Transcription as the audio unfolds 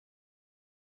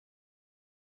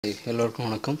எல்லோருக்கும்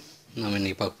வணக்கம். நாம்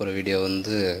இன்றைக்கி பார்க்க போகிற வீடியோ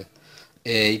வந்து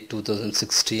AI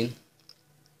 2016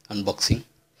 அன்பாக்சிங்.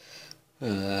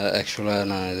 ஆக்சுவலாக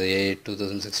நான் இது AI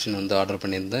 2016 வந்து ஆர்டர்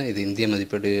பண்ணியிருந்தேன். இது இந்திய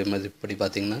மதிப்படி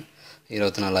பார்த்திங்கன்னா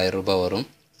 24,000 ரூபாய் வரும்.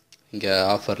 இங்கே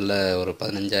ஆஃபரில் ஒரு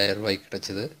 15,000 ரூபாய்க்கு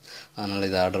கிடச்சிது, அதனால்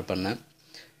இதை ஆர்டர் பண்ணேன்.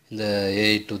 இந்த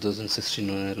AI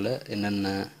 2016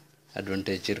 என்னென்ன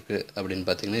அட்வான்டேஜ் இருக்குது அப்படின்னு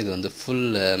பார்த்திங்கன்னா, இது வந்து ஃபுல்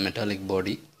மெட்டாலிக்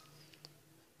பாடி.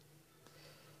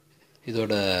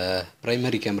 இதோட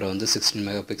ப்ரைமரி கேமரா வந்து 16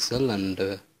 mega pixel and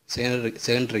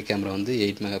secondary camera வந்து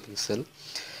 8 மெகா பிக்சல்.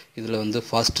 இதில் வந்து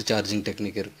ஃபாஸ்ட் சார்ஜிங்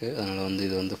டெக்னிக் இருக்குது, அதனால் வந்து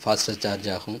இது வந்து ஃபாஸ்ட்டாக சார்ஜ்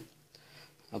ஆகும்.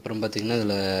 அப்புறம் பார்த்திங்கன்னா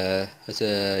இதில்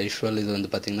யூஷுவல் இது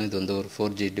வந்து பார்த்திங்கன்னா இது வந்து ஒரு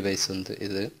 4G டிவைஸ் வந்து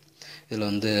இதில்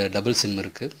வந்து டபுள் சிம்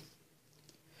இருக்குது.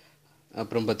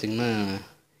 அப்புறம் பார்த்திங்கன்னா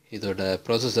இதோட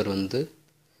ப்ராசஸர் வந்து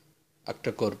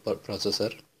அக்டா-கோர்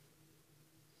ப்ராசஸர்.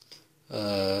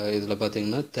 இதில்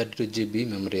பார்த்திங்கன்னா 32 GB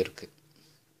மெமரி இருக்குது.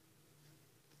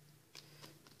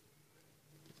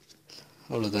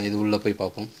 அவ்வளோதான். இது உள்ளே போய்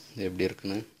பார்ப்போம் இது எப்படி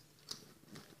இருக்குன்னு.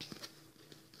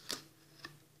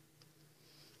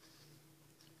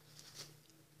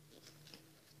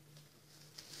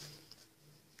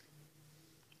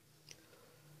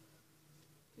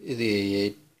 இது AI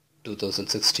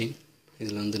 2016.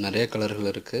 இதில் வந்து நிறைய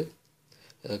கலர்கள்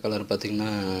இருக்குது. கலர்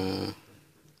பார்த்திங்கன்னா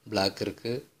பிளாக்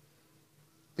இருக்குது,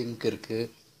 பிங்க் இருக்குது,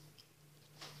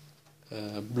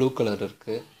 ப்ளூ கலர்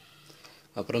இருக்குது,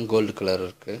 அப்புறம் கோல்டு கலர்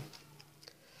இருக்குது,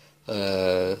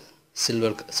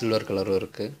 சில்வர் கலரும்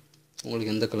இருக்குது.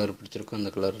 உங்களுக்கு எந்த கலர் பிடிச்சிருக்கோ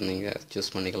அந்த கலர் நீங்கள்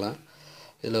சூஸ் பண்ணிக்கலாம்.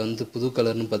 இதில் வந்து புது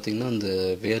கலர்னு பார்த்திங்கன்னா அந்த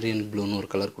வேரியன்ட் ப்ளூன்னு ஒரு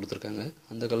கலர் கொடுத்துருக்காங்க.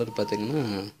 அந்த கலர் பார்த்திங்கன்னா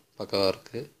பக்காவாக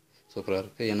இருக்குது, சூப்பராக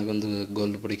இருக்குது. எனக்கு வந்து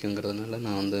கோல்டு பிடிக்குங்கிறதுனால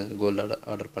நான் வந்து கோல்டு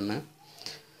ஆர்டர் பண்ணேன்.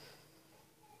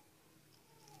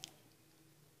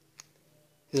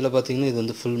 இதில் பார்த்திங்கன்னா இது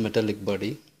வந்து ஃபுல் மெட்டாலிக் பாடி.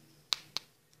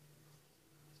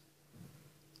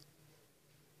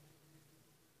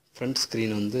 ஃப்ரண்ட்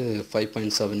ஸ்க்ரீன் வந்து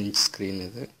 5.7 இன்ச் ஸ்க்ரீன்.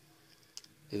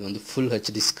 இது வந்து ஃபுல்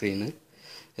ஹெச்டி ஸ்க்ரீனு.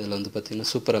 இதில் வந்து பார்த்திங்கன்னா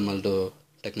சூப்பர் அமல்டோ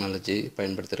டெக்னாலஜி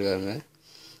பயன்படுத்தியிருக்காங்க.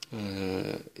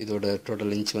 இதோட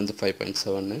டோட்டல் இன்ச் வந்து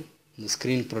 5.7. இந்த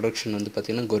ஸ்க்ரீன் ப்ரொடக்ஷன் வந்து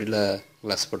பார்த்திங்கன்னா கொரில்லா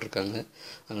கிளாஸ் போட்டிருக்காங்க,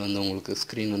 அதில் வந்து உங்களுக்கு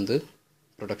ஸ்க்ரீன் வந்து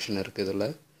ப்ரொடக்ஷன் இருக்குது இதில்.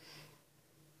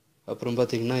 அப்புறம்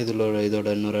பார்த்திங்கன்னா இதோட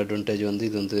இன்னொரு அட்வான்டேஜ் வந்து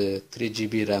இது வந்து 3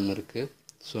 GB ரேம் இருக்குது.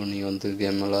 ஸோ நீங்கள் வந்து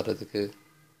கேம் விளாட்றதுக்கு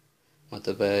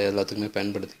மற்ற எல்லாத்துக்குமே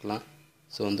பயன்படுத்திக்கலாம்.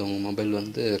 ஸோ வந்து உங்கள் மொபைல்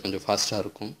வந்து கொஞ்சம் ஃபாஸ்ட்டாக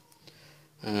இருக்கும்.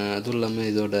 அதுவும் இல்லாமல்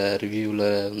இதோட ரிவ்யூவில்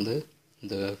வந்து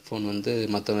இந்த ஃபோன் வந்து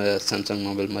மற்ற சாம்சங்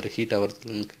மொபைல் மாதிரி ஹீட்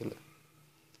ஆகிறதுன்னு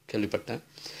கேள்விப்பட்டேன்.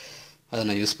 அதை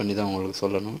நான் யூஸ் பண்ணி தான் உங்களுக்கு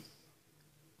சொல்லணும்.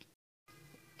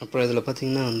 அப்புறம் இதில்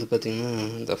பார்த்திங்கன்னா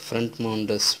இந்த ஃப்ரண்ட்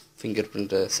மவுண்டஸ் ஃபிங்கர்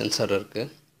பிரிண்ட் சென்சார் இருக்குது.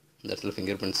 இந்த இடத்துல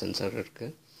ஃபிங்கர் பிரிண்ட் சென்சார்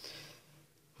இருக்குது.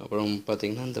 அப்புறம்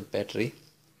பார்த்திங்கன்னா இந்த பேட்ரி,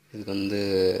 இதுக்கு வந்து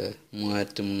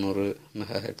 3300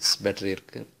 மெகாஹெர்ட்ஸ் பேட்ரி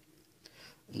இருக்குது.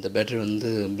 இந்த பேட்ரி வந்து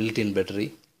பில்ட்இன் பேட்ரி,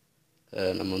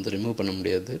 நம்ம வந்து ரிமூவ் பண்ண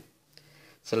முடியாது.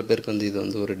 சில பேருக்கு வந்து இது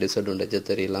வந்து ஒரு டிஸ்அட்வான்டேஜாக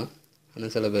தெரியலாம்,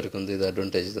 ஆனால் சில பேருக்கு வந்து இது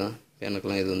அட்வான்டேஜ் தான்.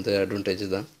 எனக்குலாம் இது வந்து அட்வான்டேஜ்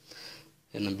தான்.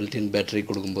 ஏன்னா பில்ட்இன் பேட்ரி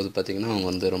கொடுக்கும்போது பார்த்திங்கன்னா அவங்க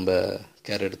வந்து ரொம்ப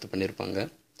கேர் எடுத்து பண்ணியிருப்பாங்க.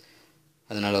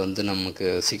 அதனால் வந்து நமக்கு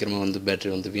சீக்கிரமாக வந்து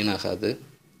பேட்ரி வந்து வீணாகாது.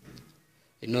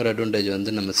 இன்னொரு அட்வான்டேஜ்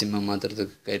வந்து நம்ம சிம்மை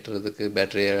மாற்றுறதுக்கு கட்டுறதுக்கு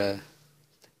பேட்டரியை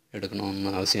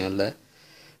எடுக்கணும்னு அவசியம் இல்லை.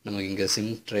 நமக்கு இங்கே சிம்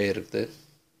ட்ரே இருக்குது.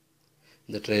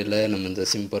 இந்த ட்ரேயில் நம்ம இந்த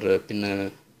சிம் போடுற பின்னை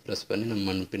ப்ரெஸ் பண்ணி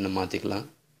நம்ம பின்னை மாற்றிக்கலாம்.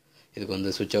 இதுக்கு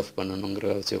வந்து சுவிட்ச் ஆஃப் பண்ணணுங்கிற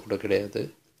அவசியம் கூட கிடையாது.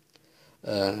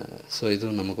 ஸோ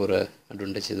இதுவும் நமக்கு ஒரு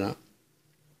அட்வான்டேஜ் தான்.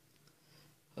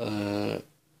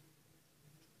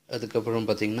 அதுக்கப்புறம்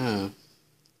பார்த்திங்கன்னா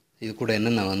இது கூட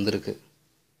என்னென்ன வந்திருக்கு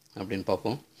அப்படின்னு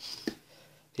பார்ப்போம்.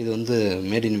 இது வந்து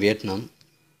மேட் இன் வியட்நாம்,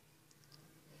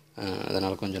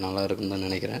 அதனால் கொஞ்சம் நல்லா இருக்குன்னு தான்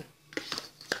நினைக்கிறேன்.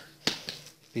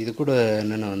 இது கூட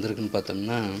என்னென்ன வந்திருக்குன்னு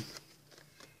பார்த்தோம்னா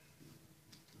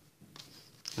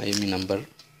ஐஎம்இ நம்பர்,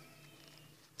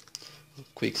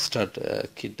 குயிக் ஸ்டார்ட்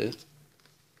கிட்டு.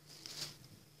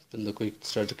 இந்த குயிக்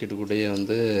ஸ்டார்ட் கிட்டு கூடயே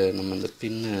வந்து நம்ம இந்த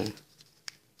பின்னு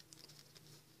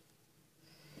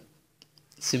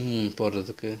சிம்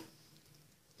போடுறதுக்கு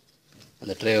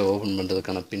அந்த ட்ரேயை ஓப்பன்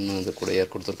பண்ணுறதுக்கான பின்னு வந்து கூடயே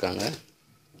கொடுத்துருக்காங்க.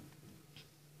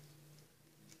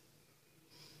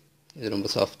 இது ரொம்ப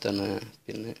சாஃப்டான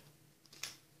பின்னு.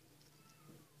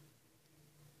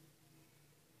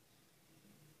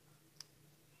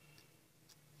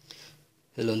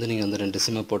 இதில் வந்து நீங்கள் வந்து 2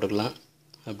 சிம்மை போட்டுக்கலாம்.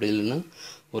 அப்படி இல்லைன்னா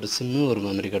ஒரு சிம்மு ஒரு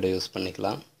மெமரி கார்டை யூஸ்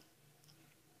பண்ணிக்கலாம்.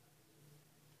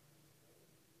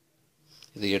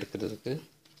 இது எடுக்கிறதுக்கு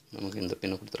நமக்கு இந்த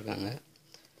பின்னை கொடுத்துருக்காங்க.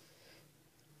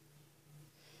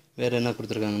 வேறு என்ன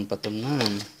கொடுத்துருக்காங்கன்னு பார்த்தோம்னா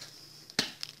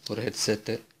ஒரு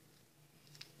ஹெட்செட்டு,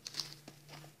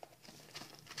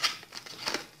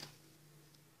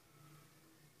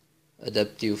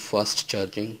 adaptive fast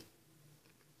charging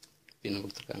பின்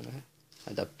கொடுத்துருக்காங்க,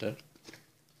 அடாப்டர்,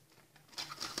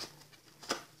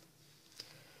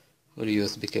 ஒரு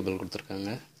யூஎஸ்பி கேபிள்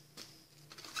கொடுத்துருக்காங்க,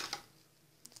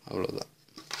 அவ்வளோதான்.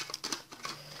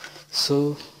 ஸோ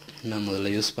நான்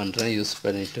முதல்ல யூஸ் பண்ணுறேன். யூஸ்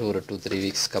பண்ணிவிட்டு ஒரு 2-3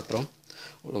 வீக்ஸ்க்கு அப்புறம்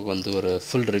உங்களுக்கு வந்து ஒரு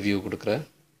ஃபுல் ரிவ்யூ கொடுக்குறேன்.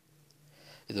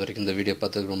 இது வரைக்கும் இந்த வீடியோ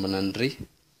பார்த்ததுக்கு ரொம்ப நன்றி.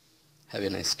 Have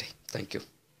a nice day. Thank you.